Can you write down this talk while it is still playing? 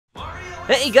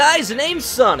Hey guys, the name's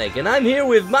Sonic, and I'm here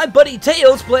with my buddy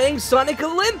Tails playing Sonic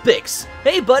Olympics.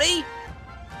 Hey buddy!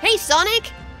 Hey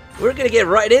Sonic! We're gonna get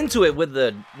right into it with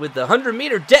the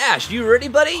 100-meter dash. You ready,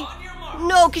 buddy?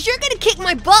 No, cause you're gonna kick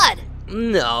my butt!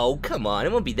 No, come on,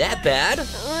 it won't be that bad.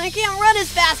 I can't run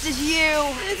as fast as you!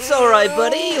 It's alright,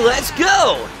 buddy, let's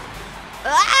go!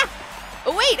 Ah!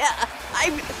 Wait,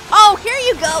 oh, here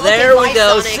you go! There okay, we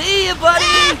go, Sonic. see ya, buddy!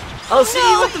 Ah! I'll see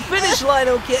you No. at the finish line,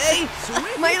 okay?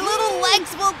 My little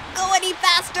legs won't go any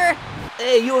faster!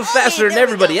 Hey, you were faster than there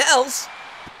we everybody go. else.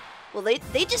 Well,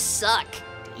 they just suck.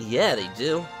 Yeah, they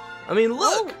do. I mean,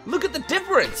 look! Oh. Look at the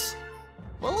difference!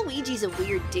 Waluigi's a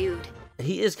weird dude.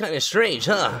 He is kind of strange,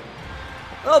 huh?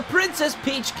 Oh, Princess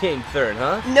Peach came third,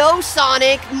 huh? No,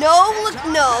 Sonic! No,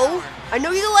 no! I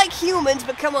know you like humans,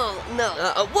 but come on, no.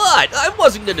 What? I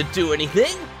wasn't gonna do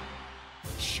anything.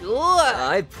 Sure.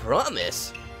 I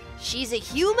promise. She's a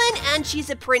human and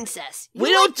she's a princess. You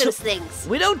We like don't those things.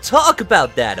 We don't talk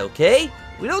about that, okay?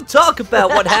 We don't talk about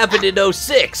what happened in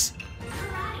 06.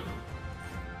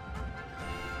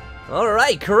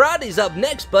 Alright, karate's up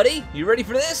next, buddy. You ready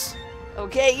for this?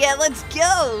 Okay, yeah, let's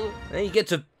go. Now you get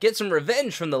to get some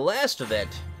revenge from the last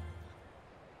event.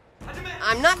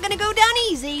 I'm not gonna go down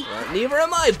easy. Neither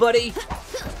am I, buddy. Is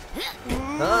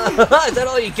that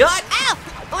all you got? Ow!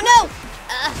 Oh no!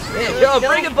 Yeah, go, no.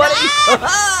 bring it, buddy.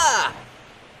 Ah!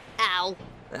 Ow.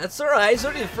 That's alright, it's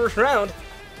only the first round.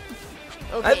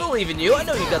 Okay. I believe in you. I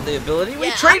know you got the ability. We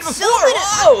Yeah, trained I'm before. so gonna-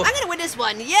 Whoa! I'm gonna win this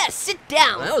one. Yes, sit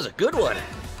down. That was a good one.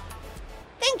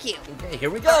 Thank you. Okay, here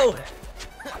we go.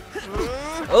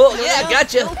 Oh, yeah, no,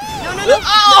 gotcha. No, no.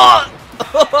 Oh!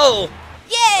 Oh!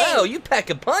 Yay! Wow, you pack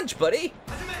a punch, buddy.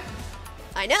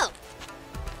 I know.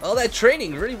 All that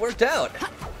training really worked out.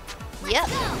 Yep.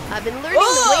 I've been learning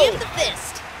Whoa! the way of the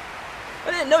fist.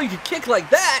 I didn't know you could kick like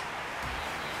that.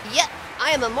 Yep.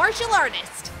 I am a martial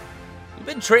artist. You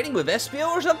been training with Espio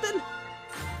or something?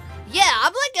 Yeah,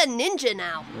 I'm like a ninja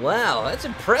now. Wow, that's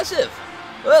impressive.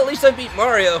 Well, at least I beat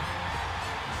Mario.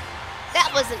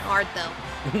 That wasn't hard though.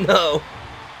 No.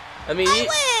 I mean, I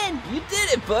win! you did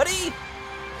it, buddy.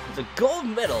 It's a gold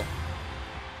medal.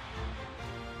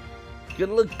 It's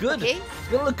gonna look good. Okay. It's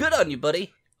gonna look good on you,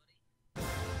 buddy.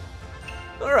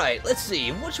 Alright, let's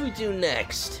see. What should we do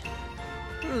next?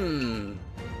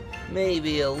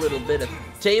 Maybe a little bit of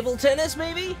table tennis,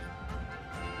 maybe?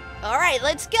 All right,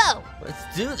 let's go.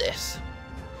 Let's do this.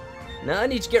 Now I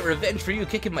need to get revenge for you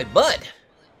kicking my butt.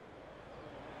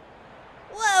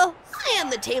 Well, I am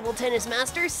the table tennis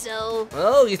master, so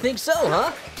Oh, you think so,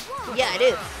 huh? yeah, I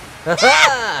do.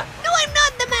 Ha No, I'm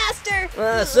not the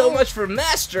master. So much for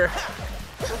master.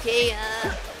 Okay,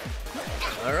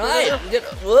 Alright.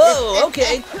 Whoa,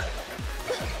 okay.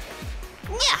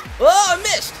 yeah. Oh, I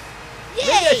missed. Yay!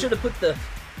 Maybe I should have put the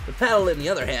paddle in the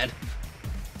other hand.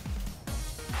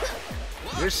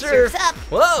 Your serve. Serve's up.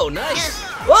 Whoa, nice.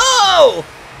 Whoa!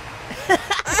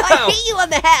 I hit you on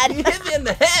the You head. hit me in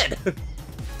the head.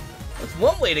 That's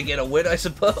one way to get a win, I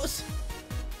suppose.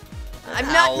 I'm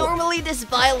not Ow. normally this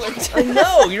violent. I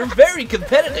know, you're very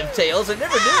competitive, Tails. I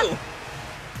never knew.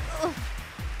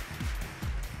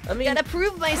 I mean, Gotta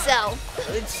prove myself.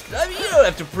 I mean, you don't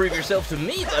have to prove yourself to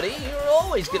me, buddy. You're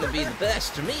always gonna be the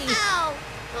best to me. Ow.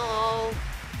 Oh.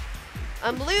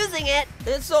 I'm losing it.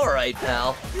 It's alright,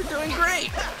 pal. You're doing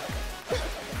great.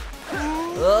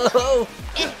 Oh.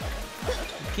 Eh,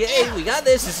 Okay, we got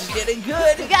this. This is getting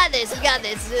good. We got this. We got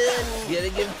this.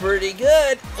 Getting it pretty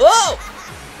good. Whoa!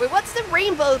 Wait, what's the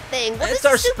rainbow thing? What That's does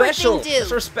our the super special. thing do?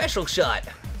 That's our special shot.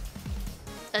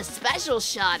 A special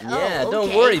shot. Yeah, Oh, don't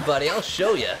okay. worry, buddy. I'll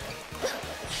show you.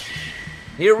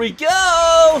 Here we go.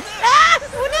 Ah!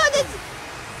 Oh no,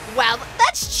 that's. Wow,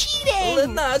 that's Well,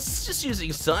 cheating. no, it's just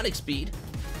using Sonic speed.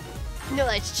 No,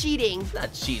 that's cheating.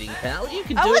 Not cheating, pal. You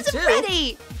can I do it wasn't too.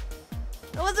 ready.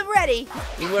 I wasn't ready.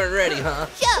 You weren't ready, huh?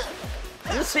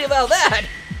 Yeah. We'll see about that.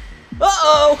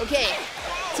 Uh-oh. Okay.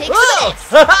 Take Whoa! this.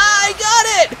 I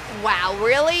got it! Wow,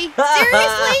 really?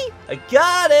 Seriously? I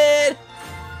got it!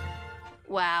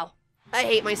 Wow. I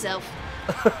hate myself.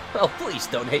 Oh, please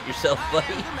don't hate yourself,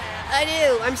 buddy. I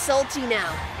do. I'm salty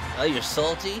now. Oh, you're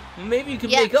salty? Maybe you can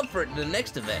Yeah. make up for it in the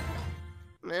next event.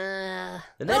 The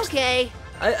next- Okay.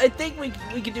 I think we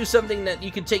could do something that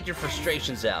you can take your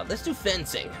frustrations out. Let's do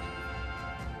fencing.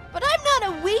 But I'm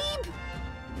not a weeb.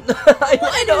 I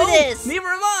wanna know. do this. Neither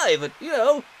am I, but you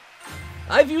know,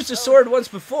 I've used a sword once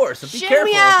before, so be Share careful,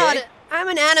 me out. okay? I'm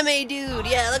an anime dude.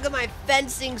 Yeah, look at my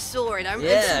fencing sword. I'm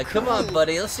Yeah, it's come on, cool.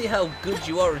 buddy. Let's see how good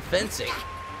you are at fencing.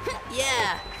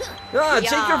 Yeah.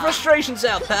 Take your Yeah. frustrations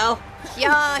out, pal.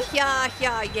 Yeah. Okay.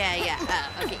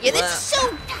 Yeah, this Wow. is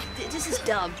so. This is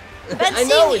dumb. I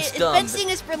know it's dumb. Fencing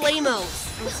is for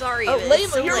lamos. I'm sorry. Oh, it's lame,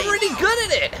 so you're lame. already good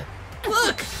at it.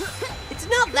 Look, It's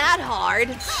not that hard.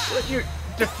 look, you're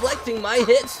deflecting my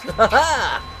hits.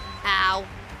 Haha. Ow.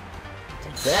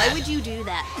 Take Why that. would you do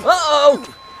that? Uh-oh.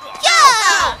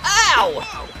 Yeah!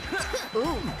 Ow!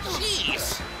 Ooh.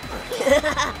 Jeez.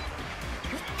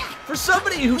 For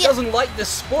somebody who doesn't like this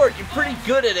sport, you're pretty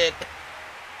good at it.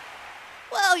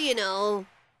 Well, you know.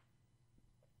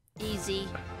 Easy.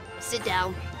 Sit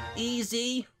down.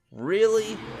 Easy?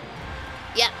 Really?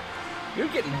 Yep. You're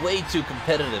getting way too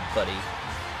competitive, buddy.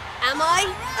 Am I?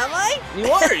 Am I?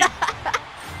 You are.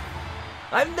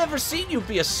 I've never seen you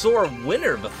be a sore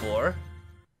winner before.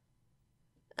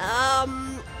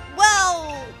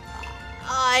 Well,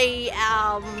 I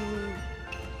am...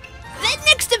 The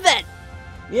next event!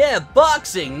 Yeah,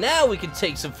 boxing. Now we can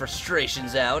take some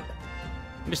frustrations out.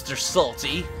 Mr.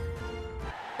 Salty.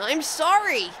 I'm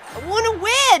sorry. I want to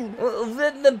win! Well,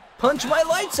 then punch my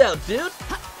lights out, dude.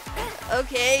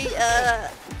 Okay, yeah,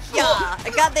 I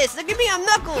got this. Look at me, I'm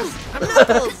Knuckles. I'm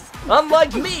Knuckles.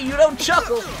 Unlike me, you don't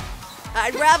chuckle,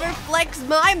 I'd rather flex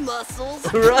my muscles.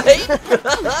 right?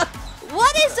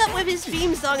 What is up with his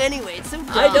theme song anyway? It's so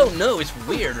dumb. I don't know. It's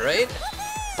weird, right?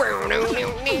 I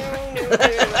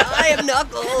am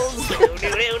Knuckles.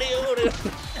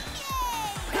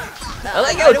 I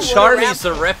like how Charmy's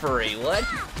the referee. What?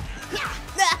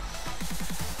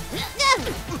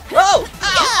 Oh!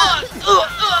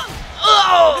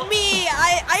 Oh! Me,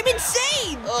 I'm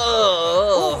insane.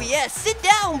 Oh! Oh yeah, sit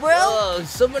down, bro. Oh!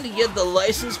 Somebody get the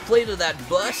license plate of that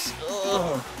bus.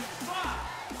 Oh!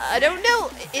 I don't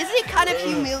know. Isn't it kind of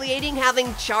humiliating having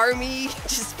Charmy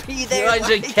just be there? Trying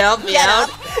to like, count me get out?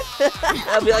 up?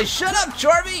 I'll be like, shut up,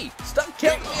 Charmy! Stop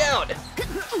counting me out!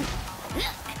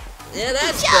 Yeah,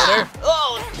 that's better.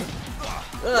 Oh!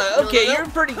 Okay, No. you're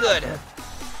pretty good.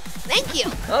 Thank you.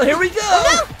 Oh, here we go!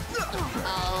 Oh, no.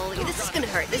 Oh, this is gonna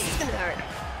hurt. This is gonna hurt.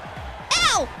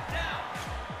 Ow!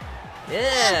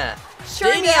 Yeah.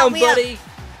 Stay Charmy, help down, me up. buddy.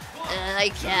 I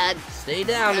can't. Stay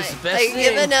down. It's the best I'm thing.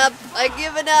 giving up. I'm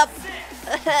giving up.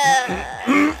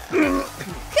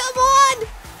 Come on!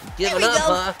 Giving we up, go.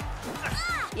 huh?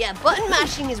 Yeah, button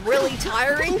mashing is really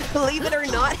tiring, believe it or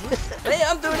not. Hey,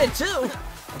 I'm doing it too.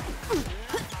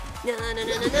 Na, na, na,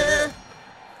 na, na.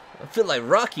 I feel like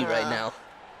Rocky right now.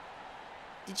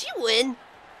 Did you win?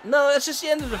 No, that's just the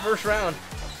end of the first round.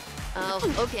 Oh,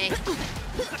 okay.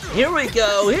 Here we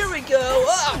go. Here we go.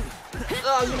 Oh,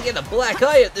 I'm gonna get a black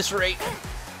eye at this rate.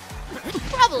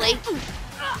 Probably.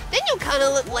 Then you kind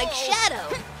of look like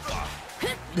Shadow.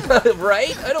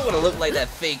 Right? I don't want to look like that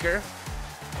faker.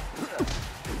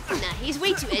 Nah, he's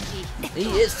way too edgy. He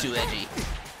is too edgy.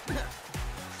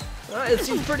 Alright, it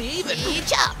seems pretty even.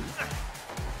 Chop.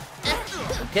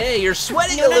 Okay, you're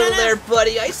sweating No, a no, little no, no. there,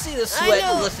 buddy. I see the sweat.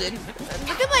 know. Listen.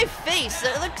 Look at my face.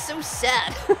 I look so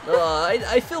sad. Oh,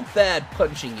 I feel bad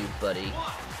punching you, buddy.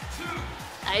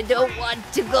 I don't want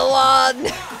to go on.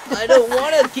 I don't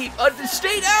want to keep.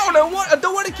 Stay down. I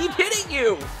don't want to keep hitting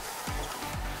you.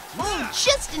 Oh,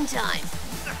 just in time.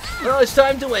 Well, it's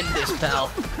time to end this,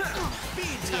 pal.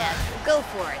 Yeah, go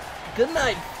for it. Good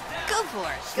night. Go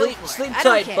for it. Sleep, go for sleep it. I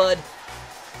don't tight, care. bud.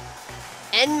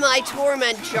 End my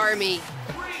torment, Charmy.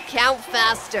 Count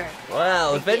faster.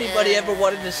 Wow, if anybody ever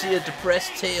wanted to see a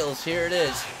depressed Tails, here it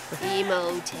is.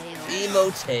 Emo tail. Emo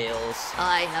Tails.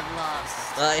 I have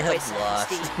lost. I have my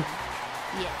self-esteem.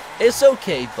 lost. Yeah. It's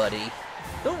okay, buddy.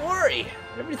 Don't worry.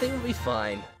 Everything will be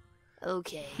fine.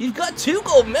 Okay. You've got 2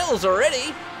 gold medals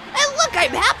already. And look,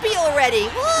 I'm happy already. Woo!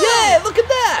 Yeah, look at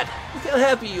that. Look how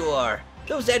happy you are.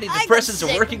 Those I got antidepressants are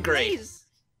sick working great. ways.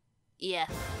 Yeah.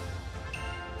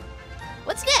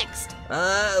 What's next?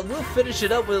 We'll finish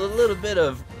it up with a little bit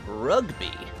of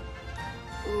rugby.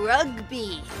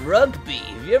 Rugby. Rugby.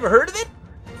 Have you ever heard of it?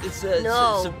 It's a,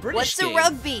 No. it's a British What's game. a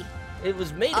rugby? It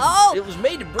was made. Oh. It was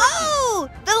made in Britain. Oh,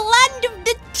 the land of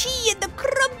the tea and the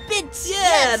crumpets. Yeah,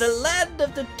 Yes. the land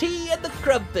of the tea and the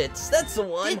crumpets. That's the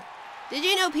one. Did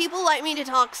you know people like me to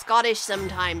talk Scottish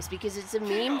sometimes because it's a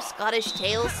meme, Scottish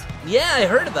tales? Yeah, I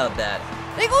heard about that.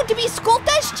 They're going to be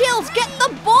Scottish tales. Get the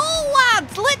ball,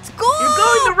 lads. Let's go. You're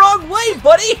going the wrong way,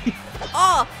 buddy.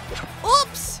 Oh,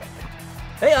 oops.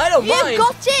 Hey, I don't You've mind.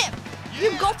 got it.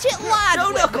 You've got it, lad.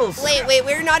 Go, Knuckles. Wait,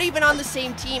 we're not even on the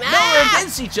same team. No, we're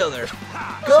against each other.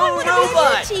 Go, I robot.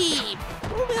 want to be on your team. I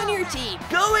want to be on your team.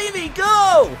 Go, Amy,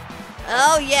 go.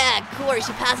 Oh, yeah, of course.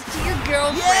 You pass it to your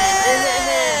girlfriend.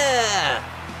 Yeah.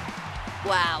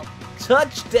 Wow.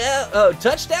 Touchdown. Oh,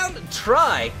 touchdown.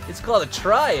 Try. It's called a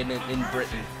try in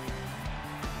Britain.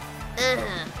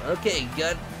 Uh-huh. Okay,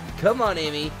 good. Come on,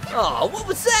 Amy. Oh, what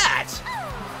was that?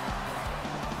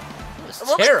 That was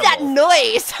What terrible. was that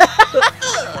noise?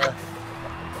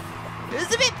 It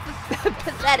was a bit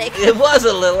pathetic. It was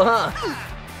a little, huh?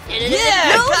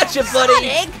 Yeah, No, gotcha, buddy.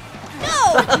 Sonic!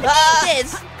 No,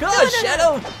 Jesus! Come No, on, no, no.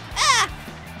 Shadow. Ah!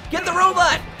 Get the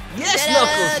robot. Yes, No,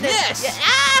 Knuckles. no. Yes. Yeah,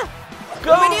 ah! Go,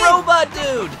 What are we doing? robot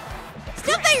dude.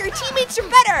 Stop that, your teammates are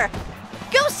better!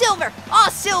 Go, Silver! Aw,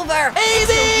 Silver!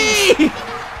 Amy!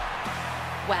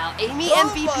 Wow, Amy Oh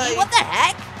MVP, my- what the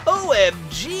heck?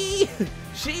 OMG.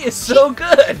 She is so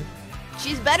good.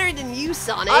 She's better than you,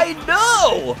 Sonic. I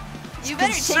know. you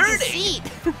better concerning. take a seat.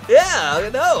 Yeah, I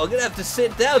know. I'm going to have to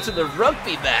sit down to the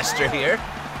rugby master here.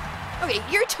 Okay,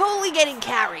 you're totally getting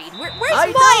carried. Where's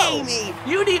I my know. Amy?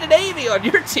 You need an Amy on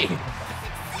your team.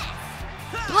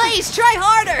 Blaze, try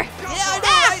harder! Yeah, I know.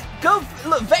 Ah! Right? Go.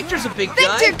 Look, Vector's a big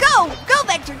Vector, guy. go! Go,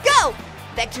 Vector, go!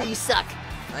 Vector, you suck.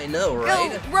 I know,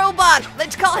 right? Go, Robot!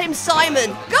 Let's call him Simon.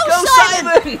 Go, Go,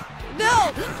 Simon! Simon!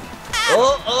 No! Ah!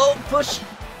 Oh, push.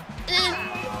 Go,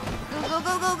 go,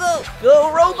 go, go, go!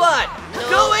 Go, Robot. No.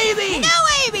 Go, Amy. No,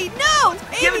 Amy, no!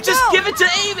 Amy, Just no! give it to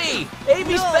Amy.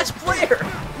 Amy's No. best player.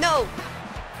 No!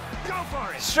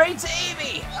 Straight to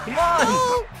Amy. Come on.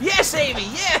 No. Yes, Amy.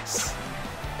 Yes.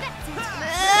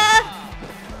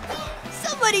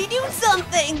 Somebody do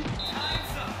something!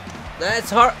 That's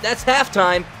hard. That's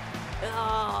halftime.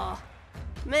 Oh,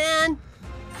 man.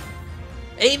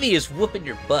 Amy is whooping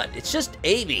your butt. It's just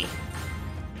Amy.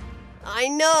 I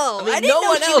know. I mean, didn't no know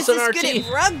one she else was on this our good team.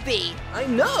 at rugby. I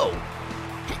know.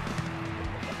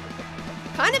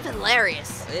 Kind of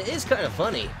hilarious. It is kind of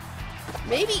funny.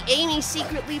 Maybe Amy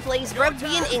secretly plays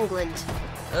rugby in England.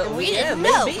 And we yeah, didn't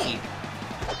know. maybe.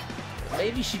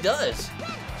 Maybe she does.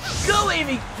 Go,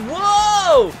 Amy!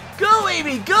 Whoa! Go,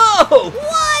 Amy! Go!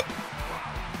 What?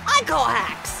 I call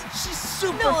hacks. She's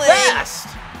super No way. fast.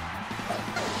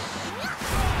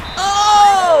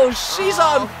 Oh, she's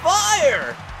Oh. on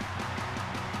fire!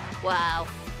 Wow.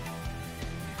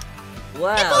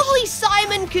 Wow. If only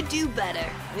Simon could do better.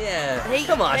 Yeah. Hey,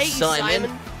 Come on, hey, Simon.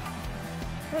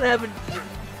 What happened?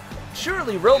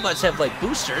 Surely robots have like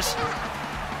boosters.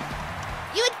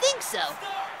 You would think so.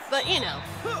 But you know,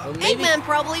 Well, maybe, Eggman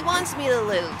probably wants me to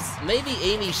lose. maybe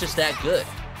Amy's just that good.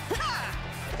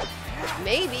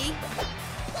 Maybe.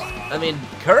 I mean,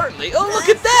 currently. Oh, look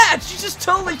at that! She just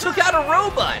totally took out a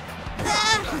robot.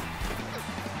 Ah.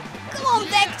 Come on,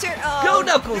 Vector. Oh. Go,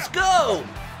 Knuckles, go!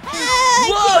 Ah,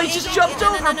 Whoa, okay, he just okay, jumped no,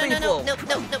 no, over no, no, people. No,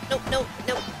 no, no, no, no,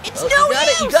 no. It's Oh, no you got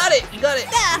use. it, you got it, you got it.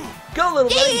 Ah. Go,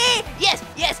 little Yeah, buddy. yeah, yeah. Yes,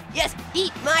 yes, yes.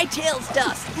 Eat my tail's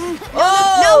dust. No,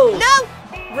 Oh! no,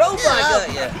 no. Robot Oh.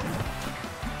 got ya.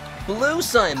 Blue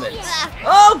Simon. Ah.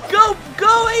 Oh,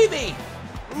 go, Amy!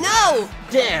 No.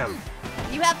 Damn,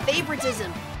 You have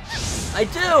favoritism. I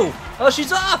do. Oh,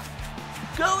 she's off.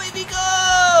 Go, Amy,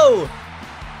 go!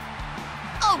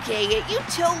 Okay, you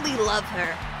totally love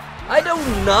her. I do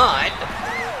not.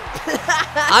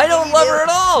 I don't You love do. her at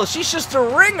all. She's just a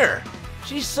ringer.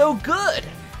 She's so good.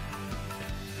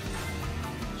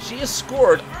 She has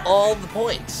scored all the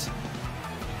points.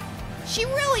 She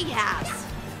really has.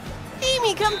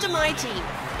 Amy, come to my team.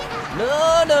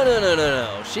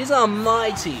 No. She's on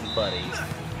my team, buddy.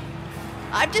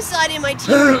 I've decided my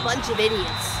team is a bunch of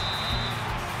idiots.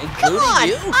 Come Including on!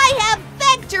 you. I have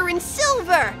Vector and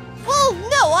Silver! Well,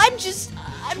 no, I'm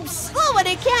slow and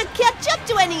I can't catch up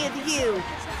to any of you!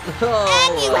 Oh,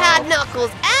 And you had Knuckles,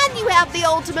 and you have the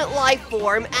Ultimate Life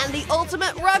Form, and the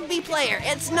Ultimate Rugby Player.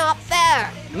 It's not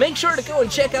fair! Make sure to go and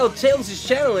check out Tails'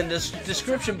 channel in the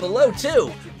description below,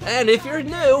 too. And if you're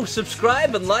new,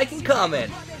 subscribe and like and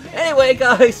comment. Anyway,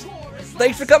 guys,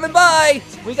 thanks for coming by.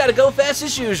 We gotta go fast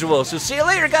as usual, so see you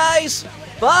later, guys.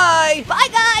 Bye! Bye,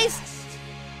 guys!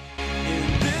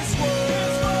 In this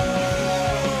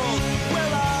world where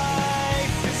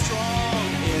life is strong,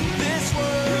 in this world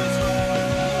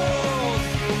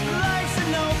life's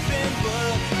an open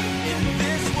book. In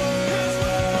this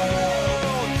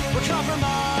world where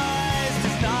compromise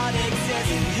does not exist,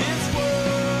 in his